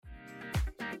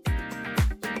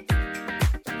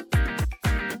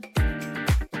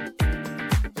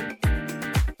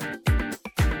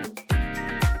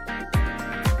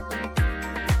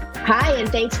Hi, and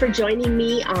thanks for joining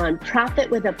me on Profit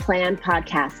with a Plan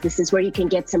podcast. This is where you can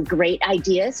get some great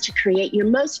ideas to create your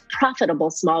most profitable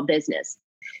small business.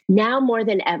 Now more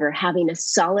than ever, having a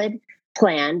solid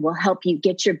plan will help you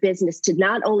get your business to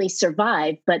not only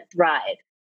survive, but thrive.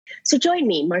 So join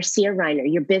me, Marcia Reiner,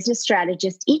 your business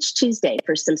strategist, each Tuesday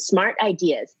for some smart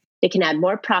ideas that can add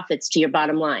more profits to your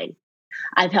bottom line.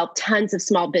 I've helped tons of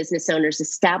small business owners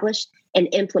establish and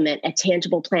implement a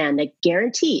tangible plan that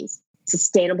guarantees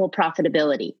sustainable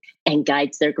profitability and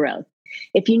guides their growth.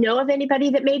 If you know of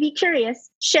anybody that may be curious,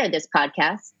 share this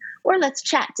podcast, or let's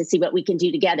chat to see what we can do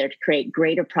together to create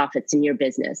greater profits in your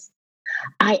business.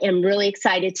 I am really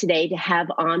excited today to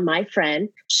have on my friend,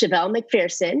 Chevelle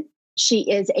McPherson. She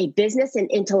is a business and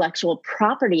intellectual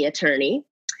property attorney.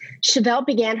 Chevelle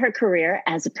began her career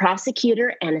as a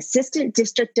prosecutor and assistant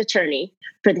district attorney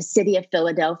for the city of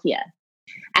Philadelphia.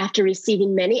 After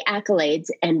receiving many accolades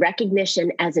and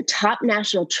recognition as a top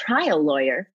national trial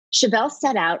lawyer, Chevelle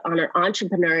set out on her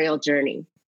entrepreneurial journey.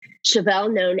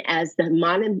 Chevelle, known as the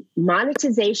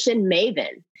monetization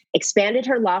maven, expanded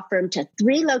her law firm to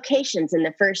 3 locations in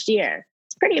the first year.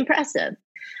 It's pretty impressive.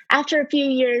 After a few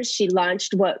years, she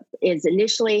launched what is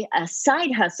initially a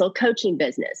side hustle coaching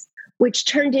business, which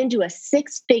turned into a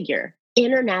 6-figure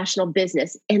international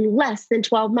business in less than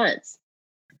 12 months.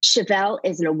 Chevelle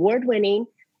is an award-winning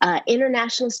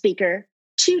international speaker,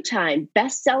 2-time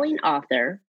best-selling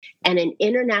author, and an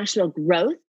international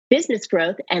business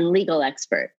growth, and legal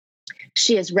expert.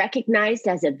 She is recognized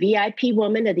as a VIP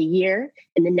Woman of the Year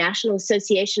in the National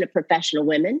Association of Professional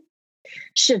Women.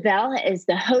 Chevelle is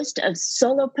the host of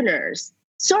Soarpreneurs,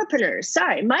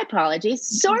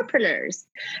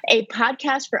 a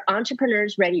podcast for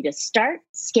entrepreneurs ready to start,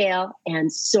 scale,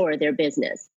 and soar their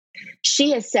business.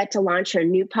 She is set to launch her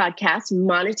new podcast,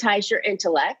 Monetize Your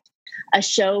Intellect, a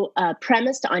show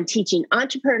premised on teaching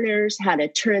entrepreneurs how to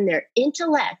turn their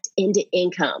intellect into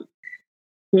income.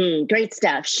 Great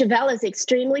stuff. Chevelle is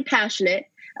extremely passionate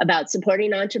about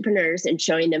supporting entrepreneurs and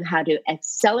showing them how to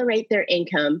accelerate their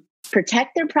income,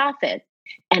 protect their profit,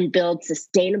 and build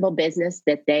sustainable business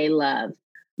that they love.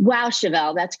 Wow,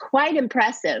 Chevelle, that's quite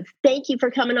impressive. Thank you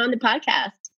for coming on the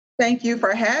podcast. Thank you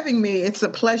for having me. It's a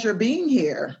pleasure being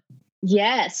here.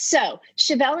 Yes. So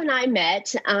Chevelle and I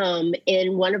met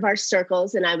in one of our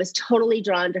circles, and I was totally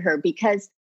drawn to her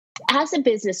because as a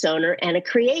business owner and a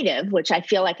creative, which I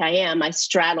feel like I am, I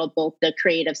straddle both the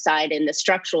creative side and the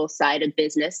structural side of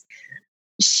business.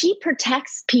 She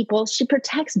protects people, she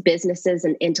protects businesses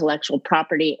and intellectual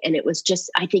property. And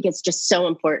I think it's just so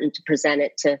important to present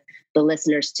it to the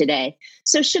listeners today.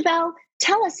 So Chevelle,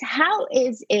 tell us,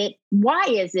 why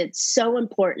is it so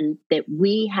important that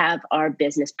we have our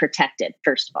business protected,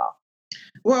 first of all?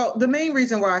 Well, the main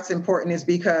reason why it's important is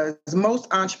because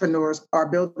most entrepreneurs are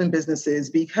building businesses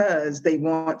because they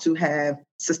want to have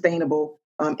sustainable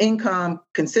income,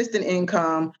 consistent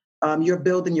income. You're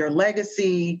building your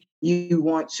legacy. You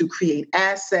want to create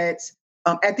assets.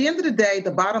 At the end of the day,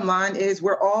 the bottom line is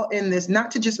we're all in this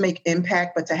not to just make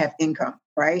impact, but to have income,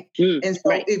 right? And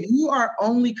so if you are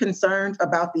only concerned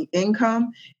about the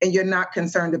income and you're not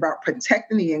concerned about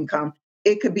protecting the income,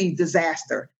 it could be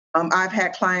disaster. I've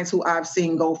had clients who I've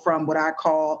seen go from what I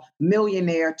call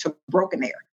millionaire to brokenaire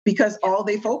because all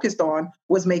they focused on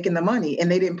was making the money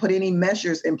and they didn't put any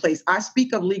measures in place. I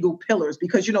speak of legal pillars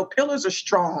because, pillars are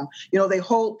strong. They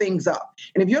hold things up.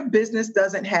 And if your business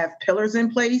doesn't have pillars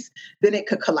in place, then it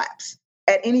could collapse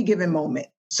at any given moment.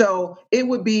 So it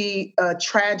would be a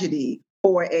tragedy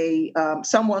for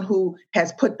someone who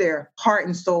has put their heart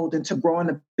and soul into growing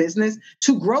a business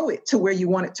to grow it to where you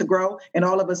want it to grow. And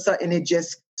all of a sudden it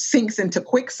just sinks into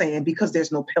quicksand because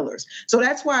there's no pillars. So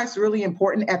that's why it's really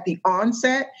important at the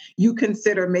onset, you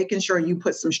consider making sure you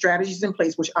put some strategies in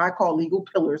place, which I call legal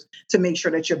pillars, to make sure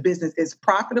that your business is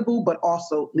profitable, but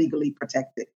also legally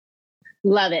protected.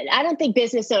 Love it. I don't think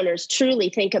business owners truly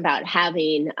think about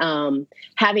having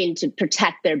to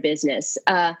protect their business.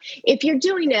 If you're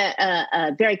doing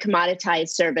a very commoditized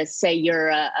service, say you're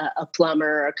a plumber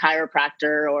or a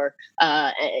chiropractor or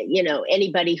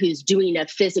anybody who's doing a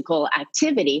physical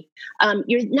activity,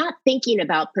 you're not thinking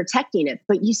about protecting it,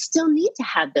 but you still need to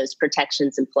have those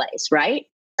protections in place, right?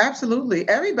 Absolutely.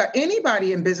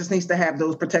 Anybody in business needs to have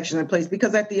those protections in place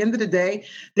because at the end of the day,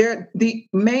 the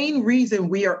main reason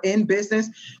we are in business,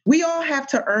 we all have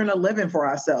to earn a living for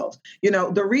ourselves.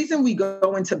 The reason we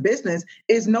go into business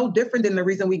is no different than the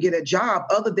reason we get a job,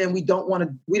 other than we don't want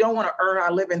to earn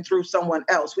our living through someone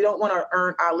else. We don't want to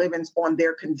earn our livings on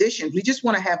their conditions. We just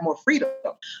want to have more freedom.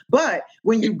 But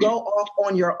when you go off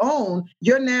on your own,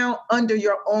 you're now under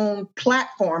your own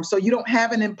platform. So you don't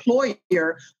have an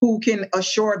employer who can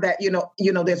assure sure that,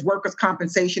 there's workers'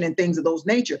 compensation and things of those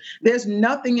nature. There's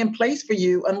nothing in place for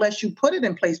you unless you put it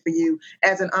in place for you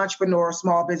as an entrepreneur,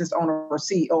 small business owner, or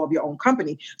CEO of your own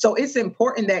company. So it's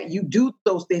important that you do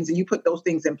those things and you put those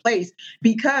things in place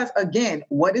because, again,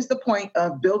 what is the point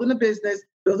of building a business,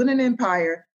 building an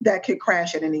empire that could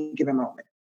crash at any given moment?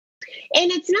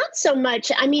 And it's not so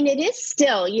much, I mean, it is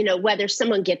still, whether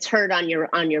someone gets hurt on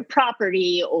your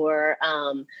property or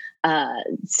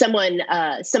someone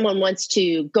wants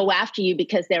to go after you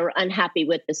because they were unhappy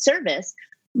with the service.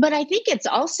 But I think it's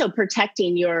also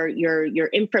protecting your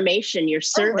information, your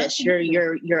service,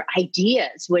 your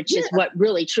ideas, which is what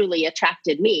really truly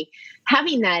attracted me.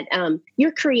 Having that,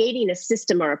 you're creating a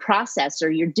system or a process, or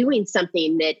you're doing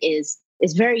something that is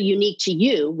very unique to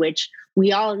you, which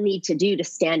we all need to do to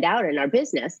stand out in our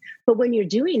business. But when you're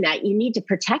doing that, you need to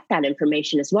protect that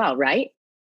information as well, right?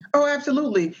 Oh,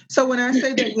 absolutely. So when I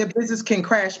say that your business can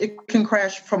crash, it can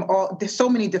crash from there's so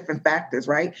many different factors,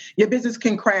 right? Your business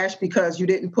can crash because you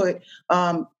didn't put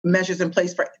measures in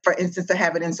place, for instance, to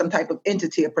have it in some type of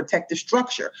entity, a protective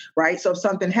structure, right? So if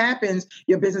something happens,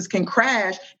 your business can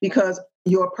crash because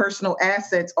your personal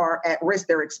assets are at risk,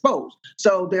 they're exposed.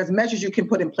 So there's measures you can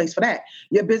put in place for that.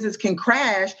 Your business can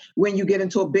crash when you get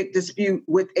into a big dispute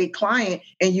with a client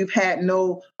and you've had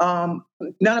none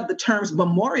of the terms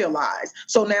memorialized.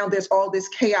 So now there's all this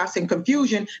chaos and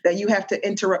confusion that you have to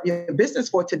interrupt your business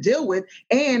for to deal with.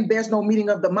 And there's no meeting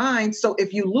of the minds. So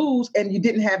if you lose and you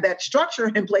didn't have that structure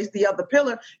in place, the other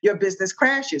pillar, your business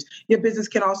crashes. Your business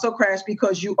can also crash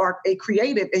because you are a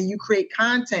creative and you create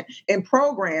content and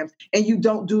programs and you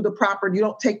don't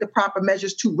take the proper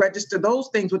measures to register those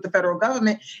things with the federal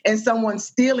government, and someone's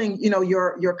stealing,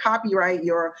 your copyright,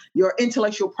 your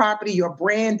intellectual property, your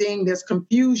branding, there's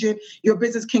confusion. Your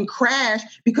business can crash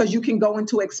because you can go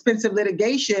into expensive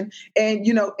litigation and,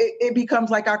 it becomes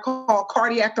like I call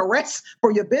cardiac arrest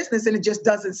for your business, and it just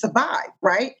doesn't survive,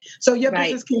 right? So your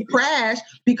business can crash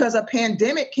because a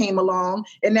pandemic came along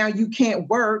and now you can't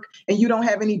work and you don't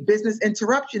have any business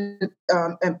interruption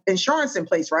insurance in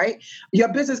place, right?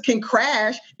 Your business can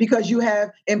crash because you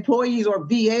have employees or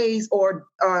VAs or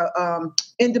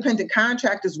independent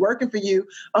contractors working for you,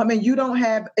 and you don't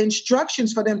have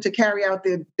instructions for them to carry out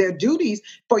their duties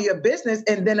for your business.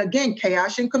 And then again,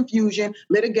 chaos and confusion,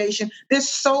 litigation. There's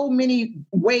so many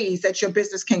ways that your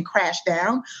business can crash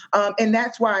down. And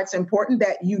that's why it's important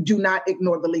that you do not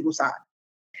ignore the legal side.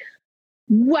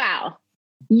 Wow.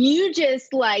 You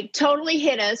just totally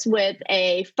hit us with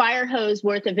a fire hose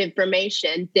worth of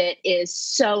information that is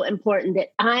so important that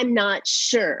I'm not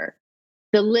sure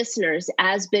the listeners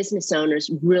as business owners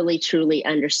really truly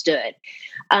understood.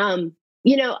 I've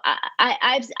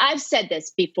said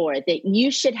this before, that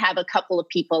you should have a couple of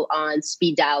people on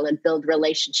speed dial and build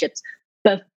relationships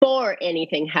before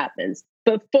anything happens.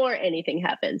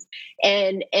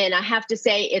 And I have to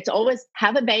say, it's always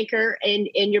have a banker in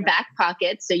your back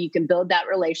pocket so you can build that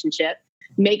relationship.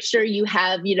 Make sure you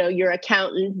have, your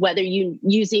accountant, whether you're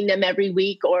using them every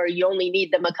week or you only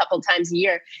need them a couple times a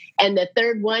year. And the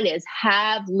third one is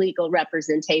have legal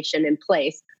representation in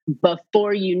place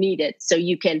before you need it. So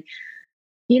you can,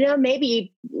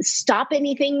 maybe stop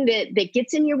anything that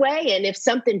gets in your way. And if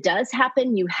something does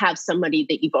happen, you have somebody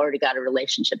that you've already got a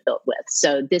relationship built with.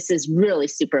 So this is really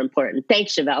super important.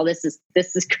 Thanks, Chevelle. This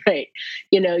is great.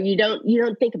 You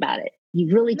don't think about it.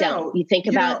 You really don't. You think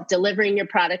about delivering your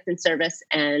product and service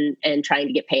and trying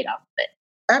to get paid off of it.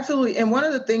 Absolutely. And one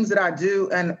of the things that I do,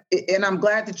 and I'm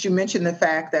glad that you mentioned the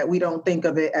fact that we don't think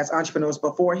of it as entrepreneurs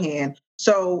beforehand.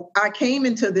 So I came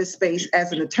into this space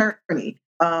as an attorney.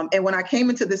 And when I came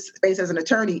into this space as an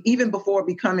attorney, even before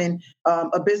becoming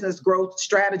a business growth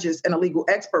strategist and a legal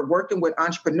expert, working with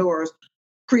entrepreneurs,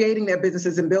 creating their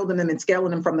businesses and building them and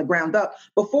scaling them from the ground up.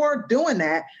 Before doing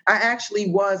that, I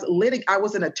actually was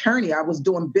an attorney. I was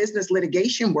doing business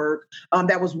litigation work.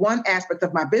 That was one aspect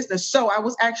of my business. So I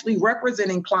was actually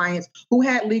representing clients who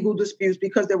had legal disputes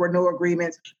because there were no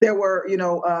agreements. There were,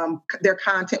 their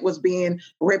content was being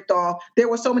ripped off. There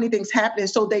were so many things happening.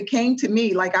 So they came to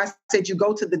me, like I said, you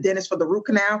go to the dentist for the root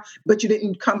canal, but you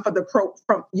didn't come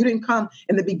you didn't come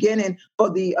in the beginning for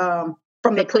the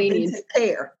preventive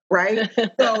care. Right.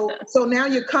 So now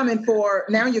you're coming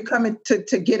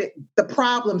to get it, the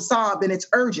problem solved, and it's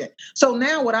urgent. So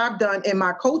now what I've done in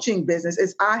my coaching business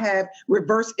is I have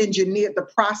reverse engineered the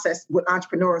process with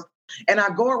entrepreneurs, and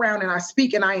I go around and I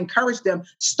speak and I encourage them,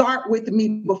 start with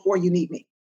me before you need me.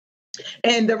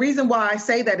 And the reason why I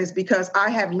say that is because I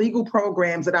have legal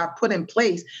programs that I've put in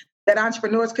place that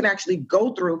entrepreneurs can actually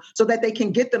go through so that they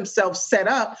can get themselves set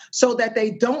up so that they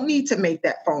don't need to make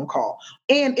that phone call.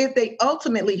 And if they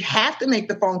ultimately have to make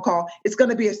the phone call, it's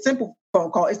going to be a simple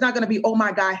phone call. It's not going to be, oh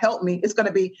my God, help me. It's going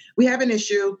to be, we have an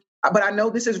issue, but I know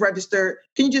this is registered.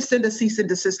 Can you just send a cease and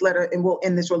desist letter and we'll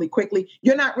end this really quickly?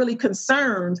 You're not really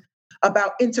concerned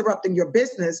about interrupting your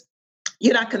business.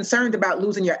 You're not concerned about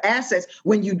losing your assets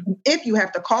if you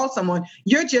have to call someone,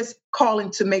 you're just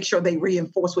calling to make sure they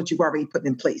reinforce what you've already put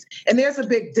in place. And there's a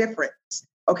big difference.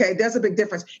 Okay, there's a big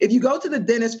difference. If you go to the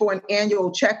dentist for an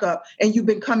annual checkup and you've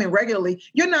been coming regularly,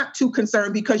 you're not too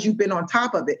concerned because you've been on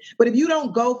top of it. But if you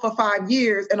don't go for 5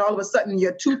 years and all of a sudden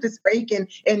your tooth is breaking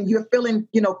and you're feeling,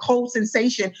 cold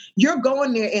sensation, you're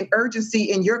going there in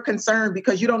urgency and you're concerned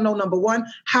because you don't know, number one,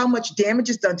 how much damage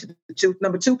is done to the tooth.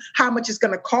 Number two, how much it's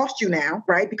going to cost you now,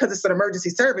 right? Because it's an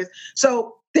emergency service.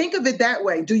 So think of it that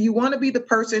way. Do you want to be the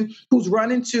person who's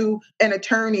running to an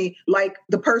attorney like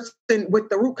the person with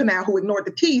the root canal who ignored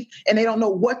the teeth and they don't know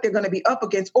what they're going to be up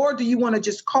against? Or do you want to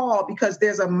just call because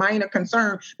there's a minor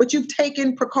concern, but you've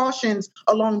taken precautions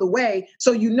along the way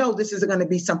so you know this isn't going to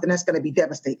be something that's going to be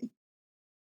devastating?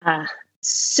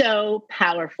 So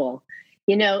powerful.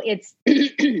 It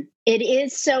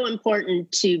is so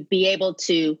important to be able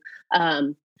to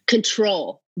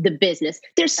control the business.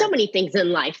 There's so many things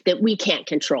in life that we can't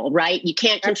control, right? You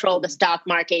can't control the stock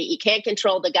market. You can't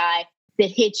control the guy that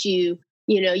hits you.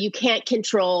 You can't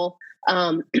control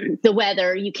the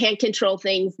weather. You can't control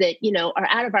things that, are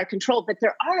out of our control. But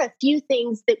there are a few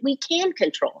things that we can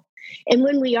control. And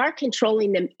when we are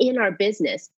controlling them in our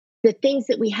business, the things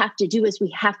that we have to do is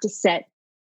we have to set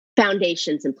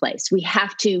foundations in place. We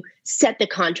have to set the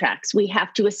contracts. We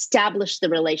have to establish the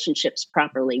relationships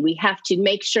properly. We have to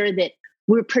make sure that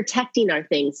we're protecting our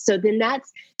things. So then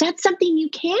that's something you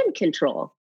can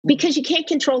control, because you can't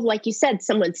control, like you said,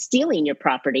 someone stealing your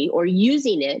property or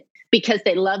using it because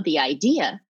they love the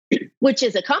idea, which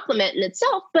is a compliment in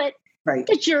itself, but right.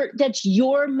 that's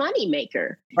your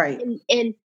moneymaker. Right.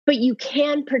 But you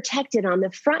can protect it on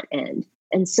the front end.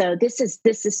 And so this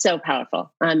is so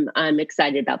powerful. I'm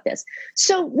excited about this.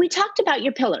 So we talked about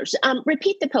your pillars.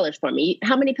 Repeat the pillars for me.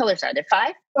 How many pillars are there?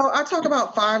 5? So I talk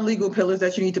about 5 legal pillars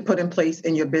that you need to put in place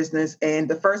in your business. And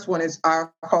the first one is I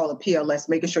call a PLS,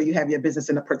 making sure you have your business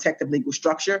in a protective legal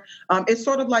structure. It's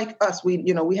sort of like us. We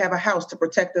have a house to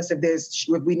protect us if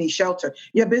we need shelter.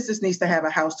 Your business needs to have a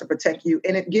house to protect you.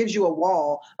 And it gives you a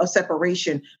wall of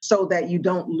separation so that you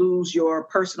don't lose your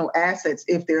personal assets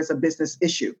if there's a business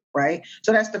issue, right?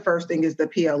 So that's the first thing, is the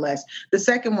PLS. The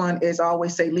second one is, I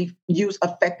always say, use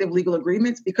effective legal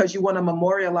agreements, because you want to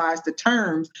memorialize the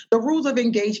terms, the rules of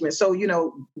engagement. So,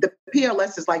 the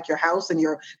PLS is like your house and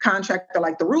your contract are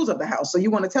like the rules of the house. So you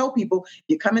want to tell people,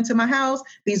 you come into my house,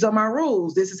 these are my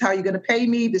rules. This is how you're going to pay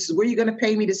me. This is where you're going to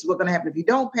pay me. This is what's going to happen if you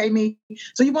don't pay me.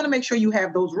 So you want to make sure you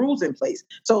have those rules in place.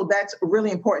 So that's really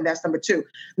important. That's number 2.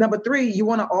 Number 3, you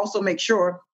want to also make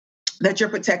sure that you're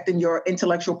protecting your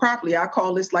intellectual property. I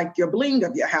call this like your bling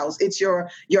of your house. It's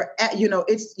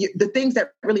the things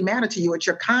that really matter to you. It's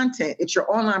your content. It's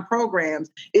your online programs.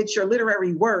 It's your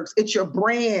literary works. It's your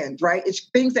brand, right? It's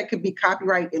things that could be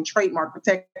copyright and trademark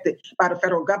protected by the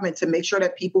federal government to make sure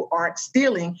that people aren't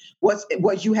stealing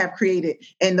what you have created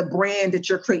and the brand that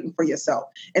you're creating for yourself.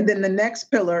 And then the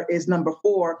next pillar is number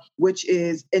 4, which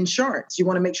is insurance. You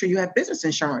want to make sure you have business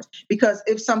insurance, because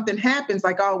if something happens,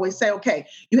 like I always say, okay,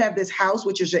 you have this house,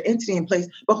 which is your entity in place,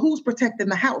 but who's protecting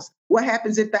the house? What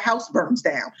happens if the house burns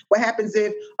down? What happens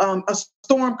if a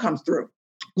storm comes through?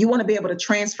 You want to be able to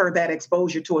transfer that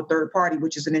exposure to a third party,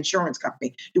 which is an insurance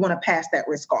company. You want to pass that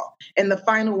risk off. And the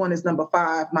final one is number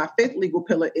 5. My 5th legal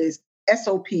pillar is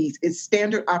SOPs, is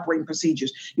standard operating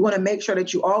procedures. You want to make sure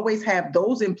that you always have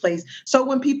those in place. So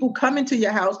when people come into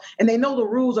your house and they know the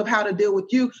rules of how to deal with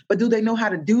you, but do they know how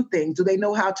to do things? Do they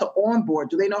know how to onboard?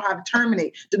 Do they know how to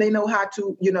terminate? Do they know how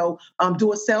to,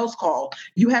 do a sales call?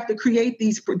 You have to create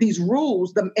these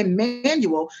rules in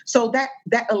manual, so that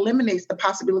eliminates the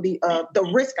possibility of the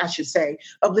risk, I should say,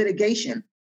 of litigation.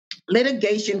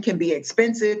 Litigation can be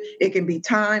expensive. It can be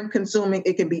time consuming.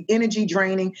 It can be energy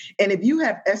draining. And if you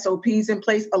have SOPs in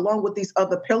place along with these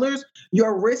other pillars,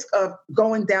 your risk of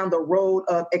going down the road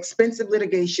of expensive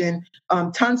litigation,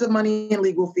 tons of money in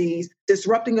legal fees,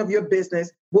 disrupting of your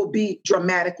business will be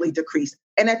dramatically decreased.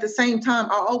 And at the same time,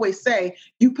 I always say,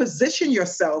 you position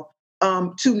yourself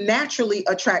to naturally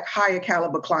attract higher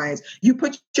caliber clients. You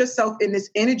put yourself in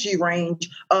this energy range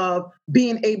of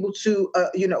being able to,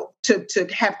 to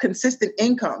have consistent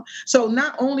income. So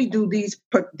not only do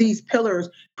these pillars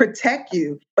protect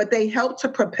you, but they help to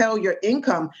propel your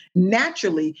income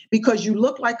naturally, because you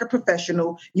look like a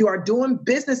professional. You are doing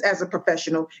business as a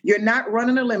professional. You're not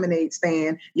running a lemonade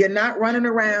stand. You're not running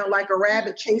around like a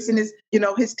rabbit chasing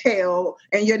his tail,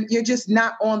 and you're just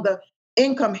not on the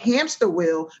income hamster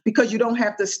wheel because you don't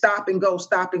have to stop and go,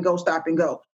 stop and go, stop and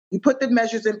go. You put the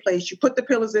measures in place, you put the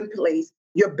pillars in place,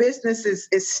 your business is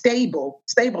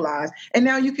stabilized, and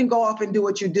now you can go off and do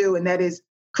what you do, and that is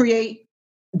create,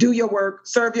 do your work,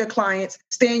 serve your clients,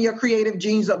 stay in your creative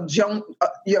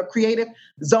your creative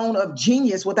zone of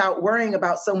genius without worrying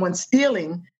about someone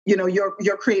stealing,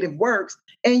 your creative works,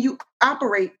 and you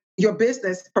operate your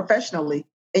business professionally,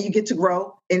 and you get to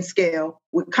grow and scale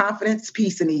with confidence,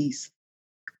 peace, and ease.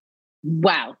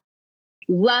 Wow.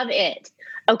 Love it.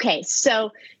 Okay,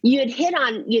 so you'd hit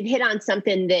on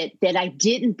something that I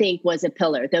didn't think was a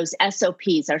pillar. Those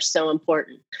SOPs are so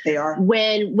important. They are.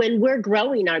 When we're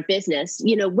growing our business,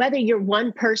 whether you're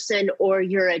one person or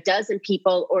you're a dozen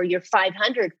people or you're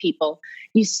 500 people,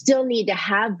 you still need to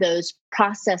have those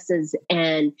processes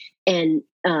and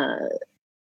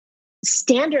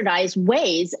standardized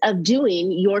ways of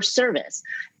doing your service.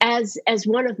 As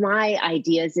one of my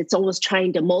ideas, it's almost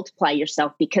trying to multiply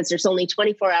yourself because there's only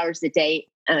 24 hours in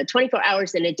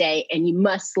a day, and you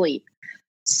must sleep.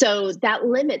 So that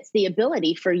limits the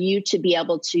ability for you to be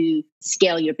able to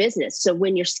scale your business. So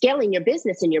when you're scaling your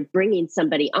business and you're bringing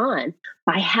somebody on,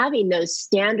 by having those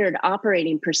standard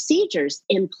operating procedures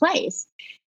in place,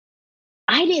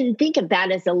 I didn't think of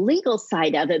that as a legal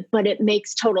side of it, but it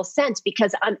makes total sense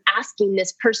because I'm asking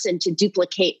this person to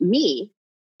duplicate me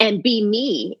and be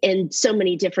me in so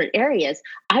many different areas.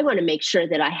 I want to make sure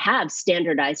that I have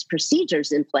standardized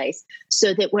procedures in place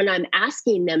so that when I'm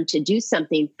asking them to do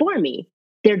something for me,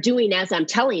 they're doing as I'm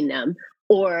telling them,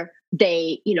 or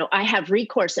I have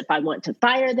recourse if I want to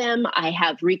fire them. I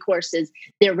have recourses.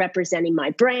 They're representing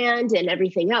my brand and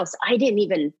everything else.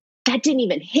 That didn't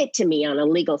even hit to me on a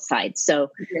legal side.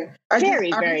 So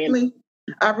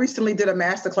I recently did a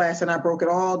masterclass and I broke it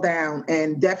all down,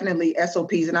 and definitely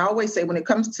SOPs. And I always say when it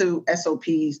comes to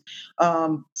SOPs,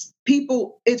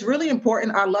 people, it's really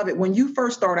important. I love it. When you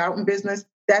first start out in business,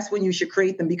 that's when you should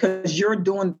create them because you're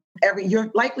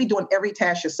likely doing every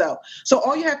task yourself. So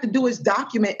all you have to do is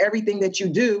document everything that you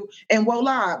do, and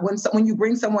voila, when you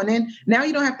bring someone in, now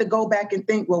you don't have to go back and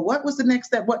think, well, what was the next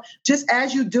step? What? Just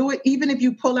as you do it, even if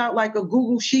you pull out like a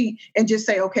Google sheet and just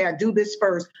say, okay, I do this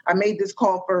first, I made this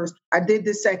call first, I did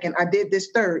this second, I did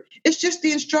this third. It's just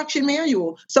the instruction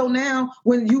manual. So now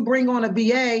when you bring on a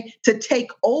VA to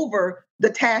take over the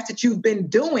task that you've been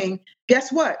doing,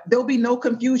 guess what? There'll be no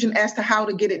confusion as to how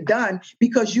to get it done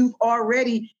because you've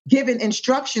already given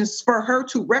instructions for her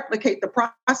to replicate the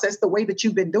process the way that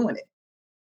you've been doing it.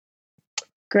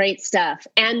 Great stuff.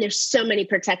 And there's so many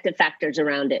protective factors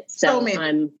around it. So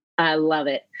I love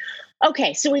it.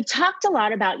 Okay, so we've talked a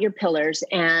lot about your pillars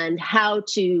and how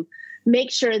to make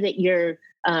sure that you're,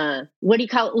 what do you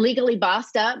call it? Legally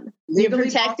bossed up? You're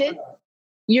protected.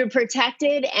 You're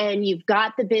protected and you've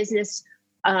got the business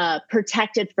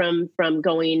protected from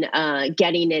getting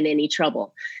in any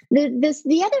trouble.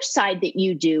 The other side that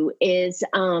you do is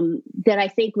that I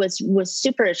think was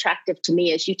super attractive to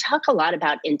me is you talk a lot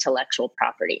about intellectual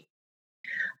property.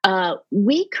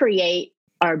 We create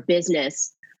our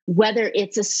business, whether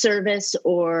it's a service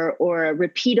or a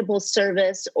repeatable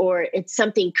service, or it's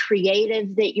something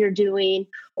creative that you're doing,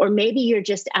 or maybe you're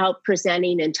just out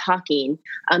presenting and talking.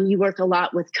 You work a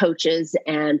lot with coaches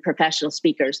and professional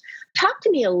speakers. Talk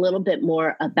to me a little bit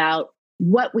more about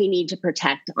what we need to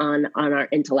protect on our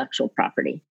intellectual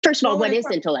property. First of all, what is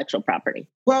intellectual property?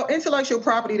 Well, intellectual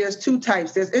property, there's two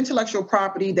types. There's intellectual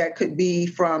property that could be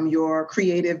from your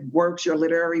creative works, your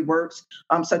literary works,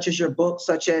 such as your books,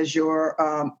 such as your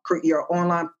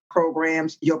online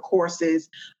programs, your courses.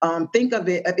 Think of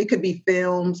it, it could be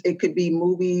films, it could be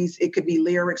movies, it could be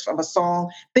lyrics of a song,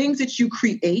 things that you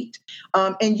create.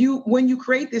 And when you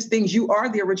create these things, you are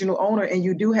the original owner and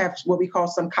you do have what we call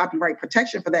some copyright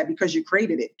protection for that because you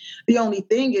created it. The only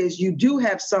thing is you do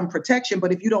have some protection,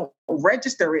 but if you don't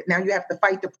register it, now you have to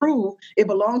fight to prove it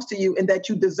belongs to you and that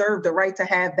you deserve the right to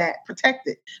have that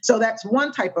protected. So that's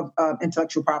one type of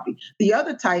intellectual property. The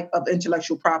other type of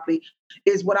intellectual property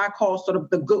is what I call sort of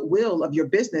the goodwill of your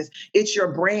business. It's your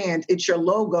brand, it's your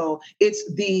logo, it's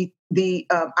the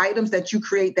items that you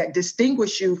create that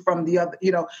distinguish you from the other.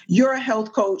 You're a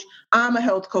health coach, I'm a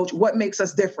health coach. What makes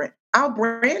us different? Our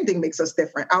branding makes us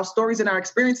different. Our stories and our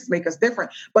experiences make us different.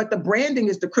 But the branding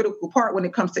is the critical part when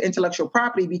it comes to intellectual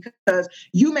property because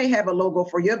you may have a logo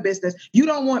for your business. You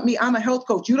don't want me, I'm a health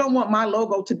coach. You don't want my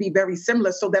logo to be very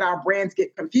similar so that our brands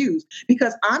get confused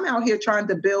because I'm out here trying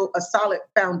to build a solid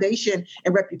foundation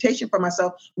and reputation for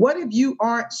myself. What if you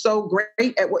aren't so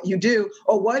great at what you do?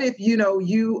 Or what if,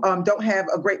 you don't have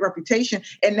a great reputation.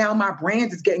 And now my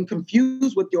brand is getting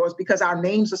confused with yours because our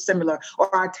names are similar,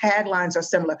 or our taglines are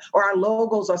similar, or our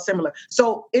logos are similar.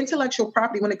 So intellectual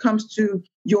property, when it comes to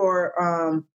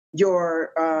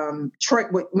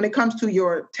when it comes to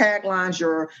your taglines,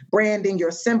 your branding,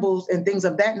 your symbols, and things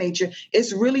of that nature,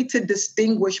 it's really to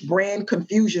distinguish brand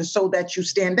confusion so that you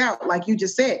stand out. Like you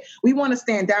just said, we want to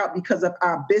stand out because of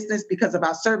our business, because of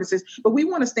our services, but we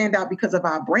want to stand out because of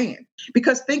our brand.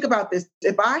 Because think about this.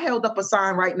 If I held up a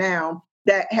sign right now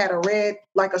that had a red,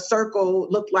 like a circle,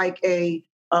 looked like a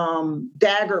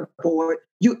dagger board,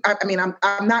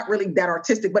 I'm not really that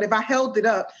artistic, but if I held it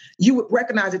up, you would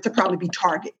recognize it to probably be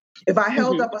Target. If I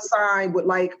held up a sign with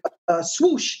like a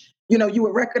swoosh, you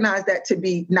would recognize that to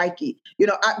be Nike.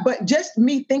 But just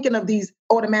me thinking of these,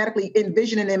 automatically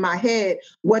envisioning in my head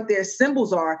what their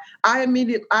symbols are, I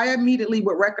immediately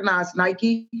would recognize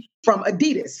Nike from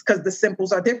Adidas because the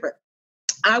symbols are different.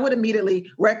 I would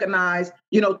immediately recognize,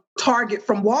 Target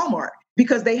from Walmart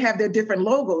because they have their different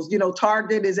logos.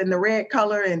 Target is in the red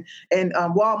color and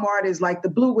Walmart is like the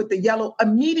blue with the yellow.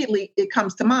 Immediately it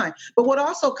comes to mind. But what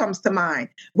also comes to mind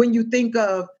when you think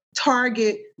of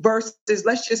Target versus,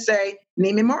 let's just say,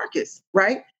 Neiman Marcus,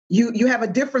 right? You have a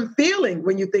different feeling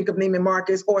when you think of Neiman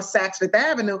Marcus or Saks Fifth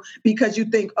Avenue because you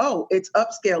think, oh, it's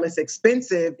upscale, it's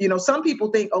expensive. Some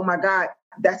people think, oh my God,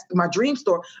 that's my dream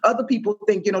store. Other people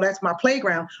think, that's my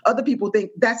playground. Other people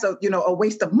think that's a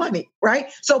waste of money,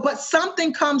 right? So, but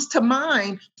something comes to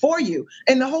mind for you.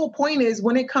 And the whole point is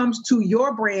when it comes to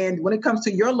your brand, when it comes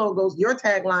to your logos, your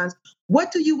taglines,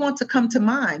 what do you want to come to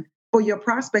mind for your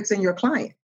prospects and your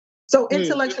client? So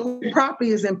intellectual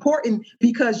property is important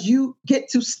because you get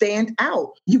to stand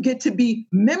out. You get to be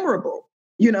memorable,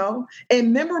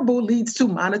 and memorable leads to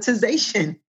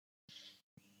monetization.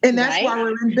 And that's why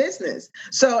we're in business.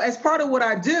 So as part of what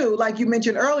I do, like you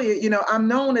mentioned earlier, I'm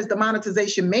known as the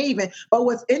monetization maven. But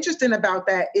what's interesting about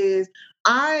that is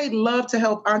I love to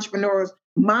help entrepreneurs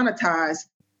monetize,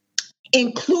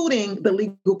 including the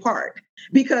legal part,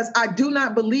 because I do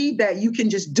not believe that you can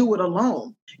just do it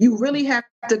alone. You really have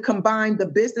to combine the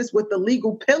business with the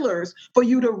legal pillars for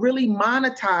you to really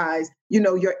monetize,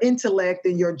 your intellect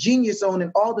and your genius zone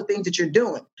and all the things that you're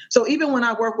doing. So even when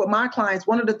I work with my clients,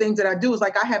 one of the things that I do is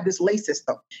like I have this lay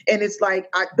system, and it's like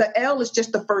the L is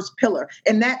just the first pillar,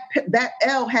 and that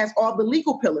L has all the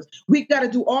legal pillars. We got to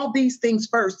do all these things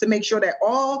first to make sure that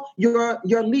all your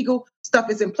legal stuff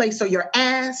is in place, so your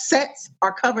assets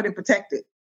are covered and protected.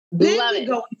 Then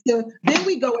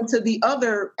we go into the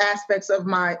other aspects of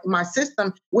my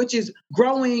system, which is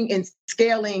growing and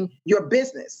scaling your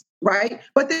business, right?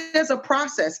 But there's a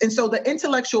process. And so the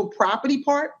intellectual property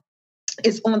part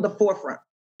is on the forefront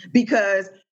because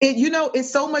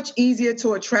it's so much easier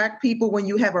to attract people when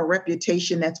you have a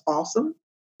reputation that's awesome.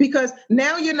 Because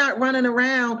now you're not running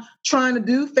around trying to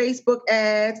do Facebook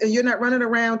ads, and you're not running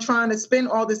around trying to spend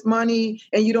all this money,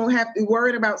 and you don't have to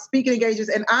worry about speaking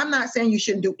engagements. And I'm not saying you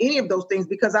shouldn't do any of those things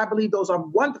because I believe those are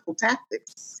wonderful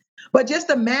tactics. But just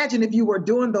imagine if you were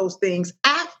doing those things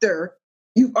after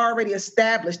you've already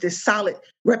established this solid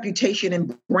reputation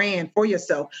and brand for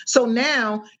yourself. So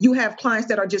now you have clients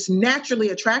that are just naturally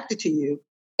attracted to you.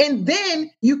 And then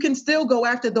you can still go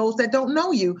after those that don't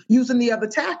know you using the other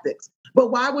tactics. But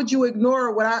why would you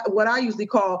ignore what I usually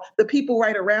call the people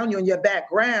right around you in your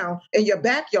background, in your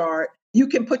backyard? You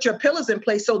can put your pillars in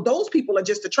place so those people are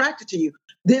just attracted to you.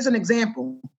 There's an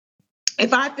example.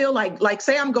 If I feel like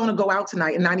say I'm going to go out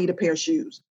tonight and I need a pair of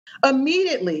shoes,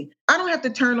 immediately, I don't have to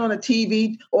turn on a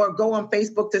TV or go on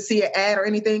Facebook to see an ad or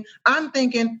anything. I'm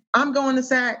thinking I'm going to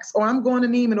Saks, or I'm going to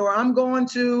Neiman, or I'm going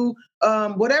to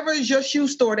whatever is your shoe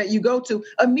store that you go to.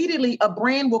 Immediately, a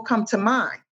brand will come to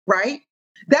mind, right?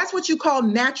 That's what you call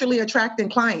naturally attracting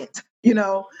clients.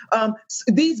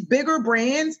 These bigger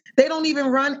brands, they don't even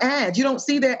run ads. You don't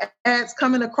see their ads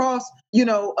coming across,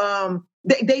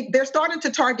 they're starting to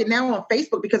target now on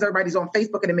Facebook because everybody's on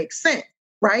Facebook and it makes sense,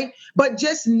 right? But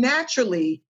just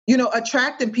naturally,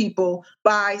 attracting people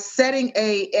by setting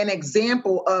an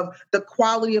example of the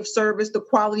quality of service, the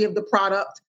quality of the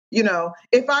product.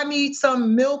 If I need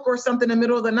some milk or something in the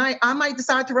middle of the night, I might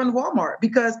decide to run Walmart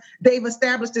because they've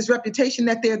established this reputation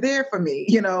that they're there for me,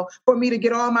 for me to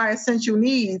get all my essential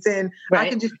needs, and right. I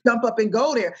can just jump up and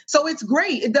go there. So it's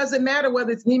great. It doesn't matter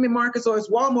whether it's Neiman Marcus or it's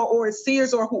Walmart or it's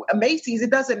Sears or Macy's.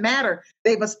 It doesn't matter.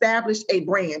 They've established a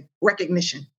brand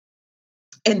recognition.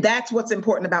 And that's what's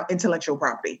important about intellectual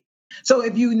property. So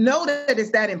if you know that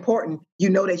it's that important, you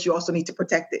know that you also need to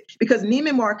protect it, because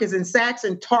Neiman Marcus and Saks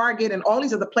and Target and all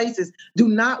these other places do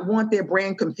not want their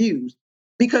brand confused.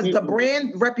 because the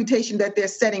brand reputation that they're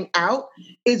setting out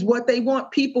is what they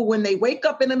want people when they wake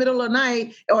up in the middle of the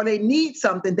night or they need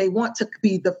something, they want to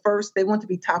be the first, they want to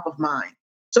be top of mind.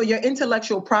 So your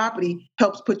intellectual property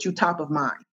helps put you top of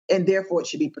mind, and therefore it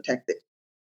should be protected.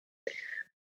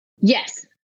 Yes,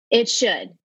 it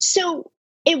should. So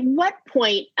at what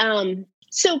point,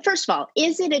 so first of all,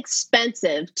 is it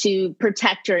expensive to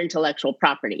protect your intellectual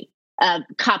property,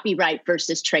 copyright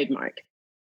versus trademark?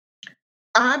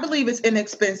 I believe it's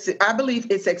inexpensive. I believe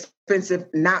it's expensive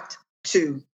not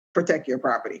to protect your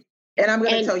property. And I'm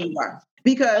going to tell you why.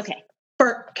 Because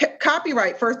for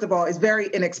copyright, first of all, is very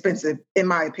inexpensive, in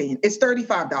my opinion. It's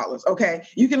 $35, okay?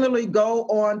 You can literally go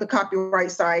on the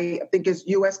copyright site, I think it's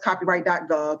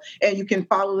uscopyright.gov, and you can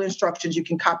follow the instructions, you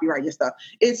can copyright your stuff.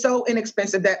 It's so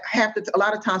inexpensive that a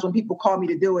lot of times when people call me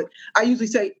to do it, I usually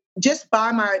say, just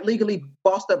buy my Legally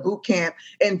Bossed Up boot camp,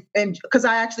 and because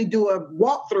I actually do a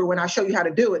walkthrough and I show you how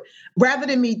to do it. Rather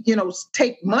than me,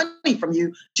 take money from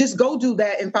you, just go do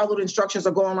that and follow the instructions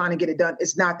or go online and get it done.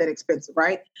 It's not that expensive,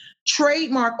 right?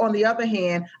 Trademark, on the other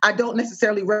hand, I don't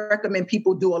necessarily recommend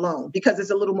people do alone because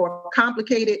it's a little more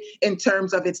complicated in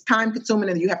terms of it's time consuming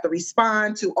and you have to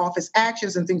respond to office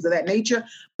actions and things of that nature.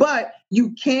 But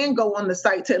you can go on the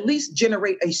site to at least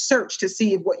generate a search to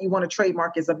see if what you want to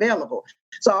trademark is available.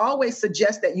 So I always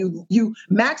suggest that you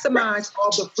maximize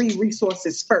all the free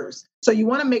resources first. So you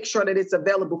want to make sure that it's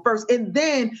available first, and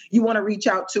then you want to reach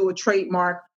out to a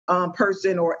trademark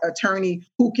person or attorney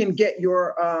who can get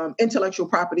your intellectual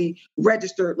property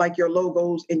registered, like your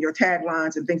logos and your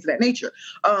taglines and things of that nature.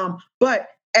 But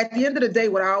at the end of the day,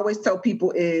 what I always tell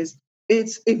people is,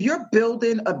 if you're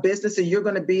building a business and you're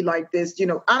going to be like this,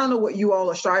 I don't know what you all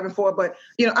are striving for, but,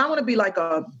 I want to be like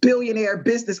a billionaire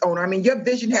business owner. I mean, your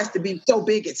vision has to be so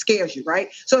big, it scares you, right?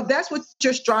 So if that's what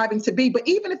you're striving to be, but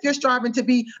even if you're striving to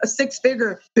be a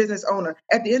six-figure business owner,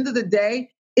 at the end of the day,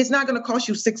 it's not going to cost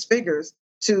you six figures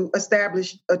to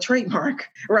establish a trademark,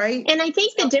 right? And I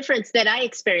think the difference that I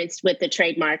experienced with the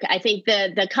trademark, I think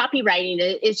the copywriting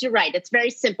is, you're right, it's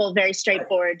very simple, very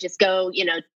straightforward. Just go,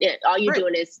 all you're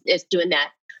doing is doing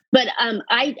that. But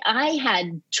I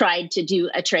had tried to do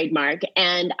a trademark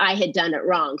and I had done it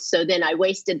wrong. So then I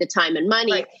wasted the time and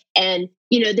money. Right. And,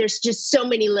 there's just so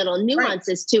many little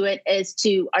nuances to it as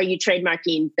to, are you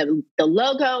trademarking the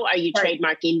logo? Are you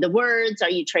trademarking the words? Are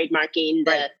you trademarking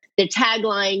the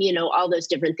tagline, all those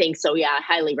different things. So yeah, I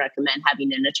highly recommend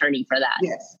having an attorney for that.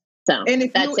 Yes. So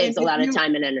that saves a lot of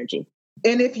time and energy.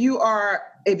 And if you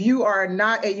are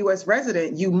not a U.S.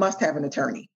 resident, you must have an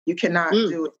attorney. You cannot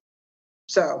do it.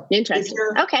 So interesting.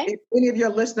 If any of your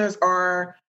listeners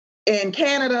are in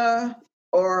Canada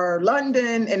or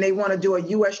London and they want to do a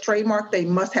U.S. trademark, they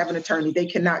must have an attorney. They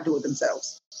cannot do it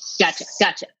themselves. Gotcha.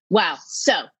 Wow.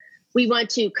 So we want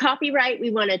to copyright,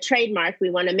 we want to trademark, we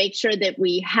want to make sure that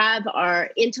we have our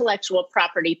intellectual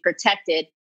property protected.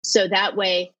 So that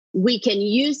way we can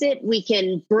use it, we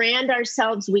can brand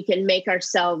ourselves, we can make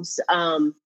ourselves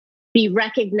be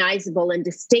recognizable and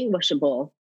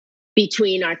distinguishable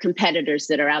between our competitors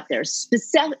that are out there,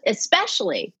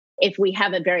 especially if we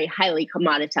have a very highly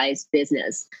commoditized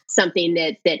business, something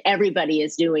that everybody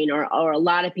is doing or a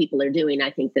lot of people are doing.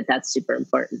 I think that's super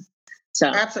important. So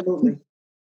absolutely.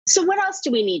 So what else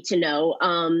do we need to know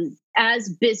as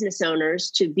business owners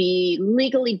to be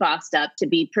legally bossed up, to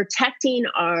be protecting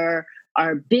our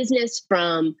business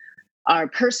from our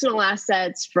personal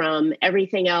assets, from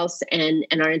everything else, and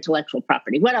our intellectual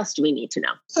property? What else do we need to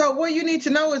know? So what you need to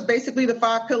know is basically the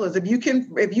 5 pillars.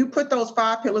 If you put those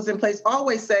 5 pillars in place,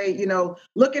 always say,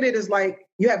 look at it as like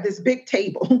you have this big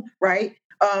table, right?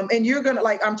 And you're going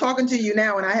to, I'm talking to you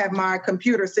now and I have my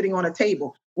computer sitting on a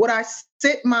table. Would I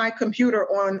sit my computer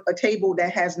on a table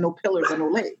that has no pillars or no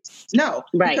legs? No,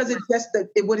 because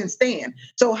it wouldn't stand.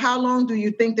 So how long do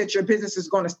you think that your business is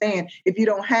going to stand if you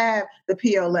don't have the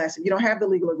PLS, if you don't have the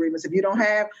legal agreements, if you don't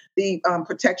have the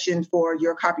protection for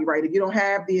your copyright, if you don't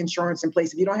have the insurance in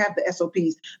place, if you don't have the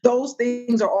SOPs? Those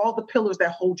things are all the pillars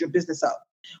that hold your business up.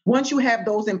 Once you have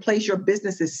those in place, your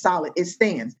business is solid. It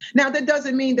stands. Now, that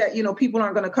doesn't mean that, people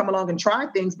aren't going to come along and try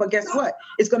things. But guess what?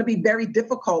 It's going to be very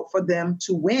difficult for them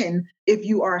to win if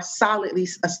you are solidly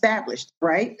established,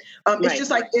 right? It's just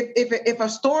like if a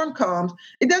storm comes,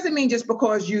 it doesn't mean just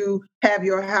because you have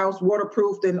your house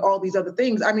waterproofed and all these other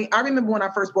things. I mean, I remember when I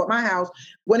first bought my house,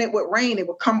 when it would rain,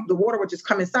 the water would just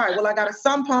come inside. Well, I got a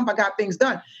sump pump. I got things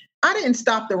done. I didn't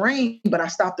stop the rain, but I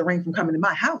stopped the rain from coming to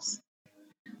my house.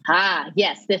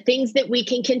 Yes. The things that we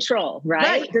can control,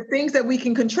 right? The things that we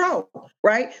can control,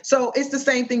 right? So it's the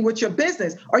same thing with your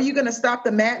business. Are you going to stop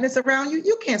the madness around you?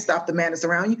 You can't stop the madness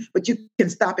around you, but you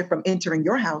can stop it from entering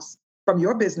your house, from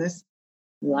your business.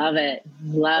 Love it.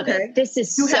 Love Okay? it. This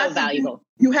is so valuable.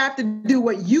 You have to do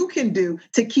what you can do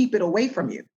to keep it away from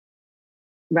you.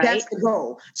 Right. That's the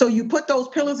goal. So you put those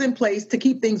pillars in place to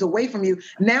keep things away from you.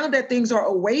 Now that things are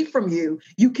away from you,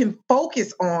 you can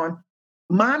focus on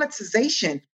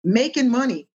monetization, making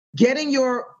money, getting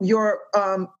your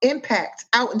impact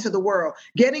out into the world,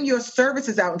 getting your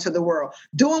services out into the world,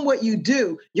 doing what you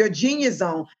do, your genius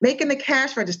zone, making the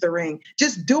cash register ring,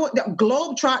 just do it,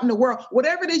 globe trotting the world.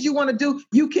 Whatever it is you want to do,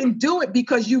 you can do it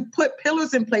because you put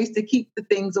pillars in place to keep the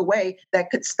things away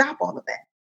that could stop all of that.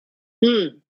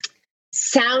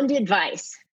 Sound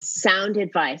advice. Sound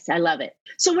advice. I love it.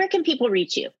 So where can people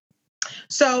reach you?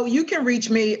 So you can reach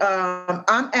me.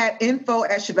 I'm at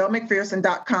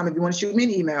info@ChevelleMcPherson.com if you want to shoot me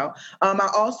an email. I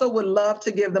also would love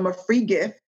to give them a free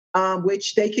gift,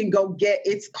 which they can go get.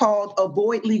 It's called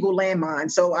Avoid Legal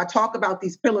Landmines. So I talk about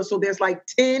these pillars. So there's like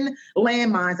 10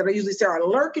 landmines that I usually say are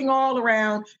lurking all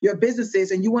around your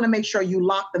businesses, and you want to make sure you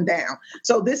lock them down.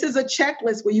 So this is a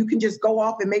checklist where you can just go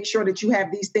off and make sure that you have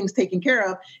these things taken care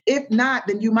of. If not,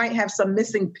 then you might have some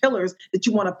missing pillars that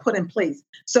you want to put in place.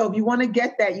 So if you want to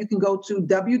get that, you can go to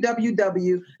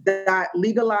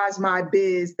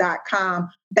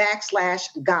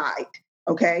www.legalizemybiz.com/guide.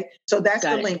 Okay, so that's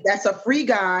the link. That's a free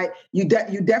guide. You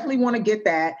definitely want to get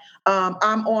that.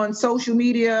 I'm on social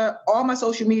media. All my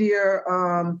social media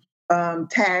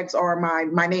tags are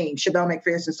my name, Chevelle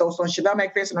McPherson. So on Chevelle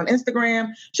McPherson on Instagram,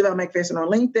 Chevelle McPherson on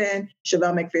LinkedIn,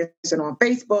 Chevelle McPherson on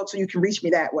Facebook. So you can reach me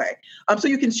that way. So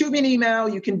you can shoot me an email.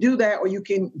 You can do that, or you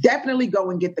can definitely go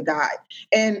and get the guide.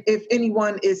 And if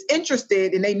anyone is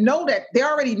interested and they know that they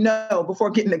already know before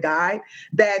getting the guide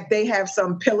that they have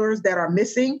some pillars that are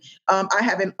missing, I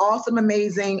have an awesome,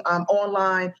 amazing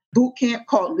online boot camp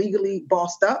called Legally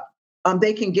Bossed Up.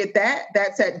 They can get that.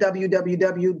 That's at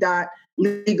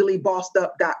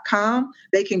www.legallybossedup.com.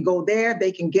 They can go there.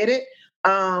 They can get it.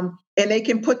 And they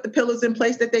can put the pillars in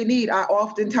place that they need. I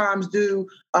oftentimes do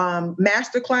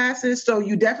master classes. So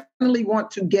you definitely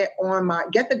want to get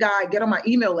the guide, get on my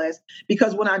email list,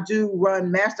 because when I do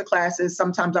run master classes,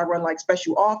 sometimes I run like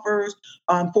special offers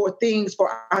for things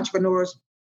for entrepreneurs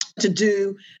to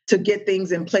do, to get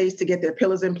things in place, to get their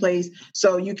pillars in place.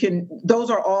 So those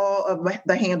are all of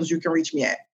the handles you can reach me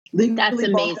at. That's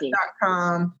amazing.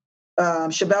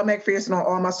 Chevelle McPherson on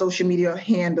all my social media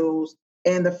handles,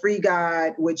 and the free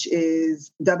guide, which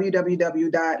is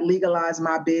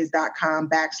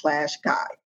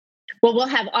www.legalizemybiz.com/guide. Well, we'll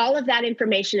have all of that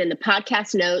information in the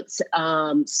podcast notes,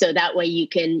 so that way you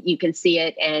can see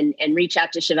it and reach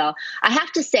out to Chevelle. I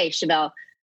have to say, Chevelle,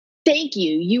 thank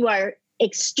you. You are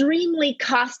extremely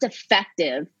cost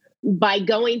effective by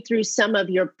going through some of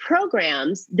your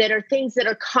programs that are things that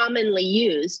are commonly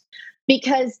used,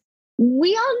 because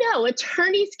we all know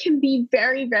attorneys can be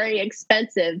very, very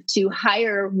expensive to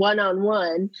hire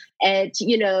one-on-one at,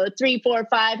 $300, $400,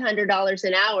 $500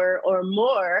 an hour or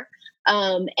more.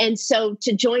 And so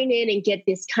to join in and get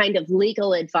this kind of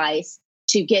legal advice,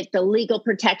 to get the legal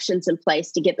protections in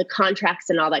place, to get the contracts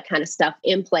and all that kind of stuff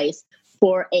in place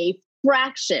for a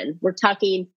fraction, we're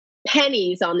talking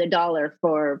pennies on the dollar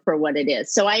for what it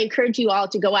is. So I encourage you all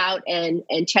to go out and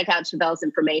check out Chevelle's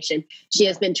information. She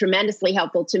has been tremendously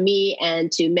helpful to me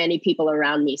and to many people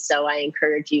around me. So I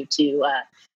encourage you to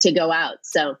go out.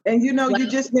 So, and you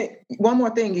just made one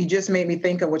more thing. You just made me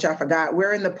think of, which I forgot.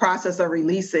 We're in the process of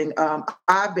releasing.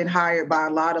 I've been hired by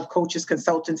a lot of coaches,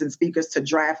 consultants, and speakers to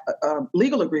draft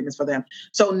legal agreements for them.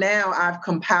 So now I've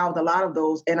compiled a lot of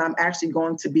those, and I'm actually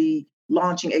going to be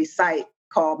launching a site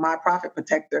called My Profit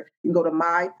Protector. You can go to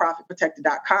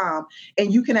myprofitprotector.com,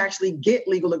 and you can actually get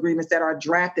legal agreements that are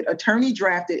drafted, attorney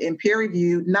drafted and peer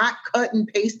reviewed, not cut and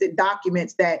pasted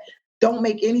documents that don't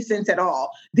make any sense at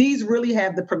all. These really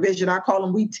have the provision. I call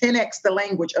them, we 10x the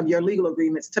language of your legal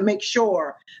agreements to make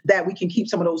sure that we can keep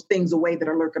some of those things away that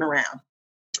are lurking around.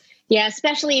 Yeah,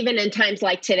 especially even in times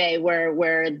like today,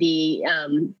 where the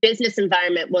business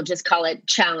environment, we'll just call it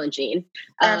challenging,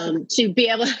 to be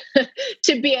able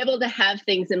to have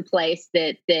things in place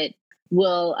that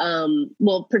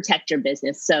will protect your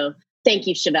business. So thank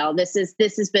you, Chevelle. This has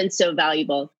been so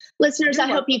valuable. Listeners, I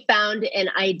hope you found an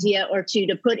idea or two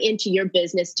to put into your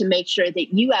business to make sure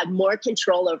that you have more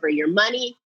control over your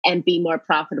money and be more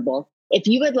profitable. If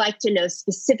you would like to know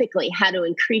specifically how to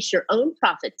increase your own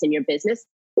profits in your business,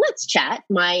 let's chat.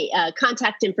 My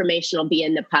contact information will be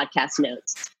in the podcast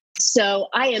notes. So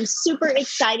I am super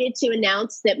excited to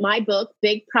announce that my book,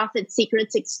 Big Profit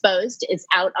Secrets Exposed, is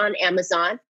out on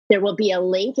Amazon. There will be a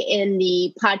link in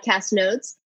the podcast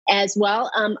notes. as well.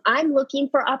 I'm looking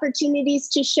for opportunities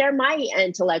to share my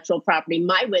intellectual property,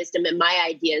 my wisdom, and my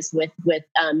ideas with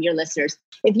your listeners.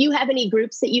 If you have any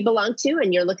groups that you belong to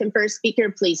and you're looking for a speaker,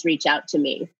 please reach out to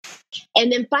me.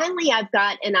 And then finally, I've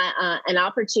got an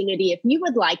opportunity. If you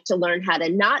would like to learn how to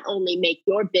not only make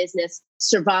your business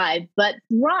survive, but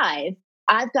thrive,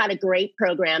 I've got a great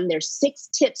program. There's 6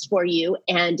 tips for you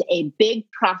and a big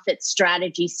profit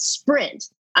strategy sprint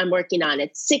I'm working on.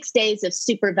 It's 6 days of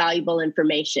super valuable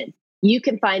information. You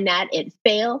can find that at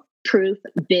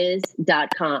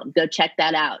failproofbiz.com. Go check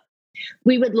that out.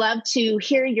 We would love to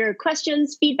hear your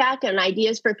questions, feedback, and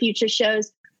ideas for future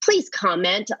shows. Please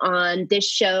comment on this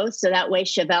show so that way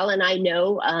Chevelle and I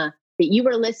know that you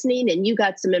were listening and you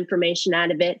got some information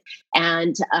out of it.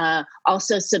 And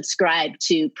also subscribe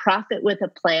to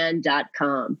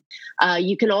profitwithaplan.com.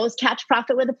 You can always catch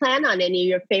Profit with a Plan on any of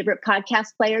your favorite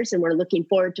podcast players. And we're looking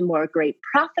forward to more great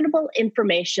profitable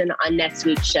information on next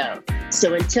week's show.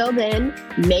 So until then,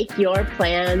 make your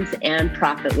plans and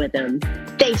profit with them.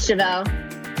 Thanks, Chevelle.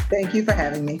 Thank you for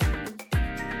having me.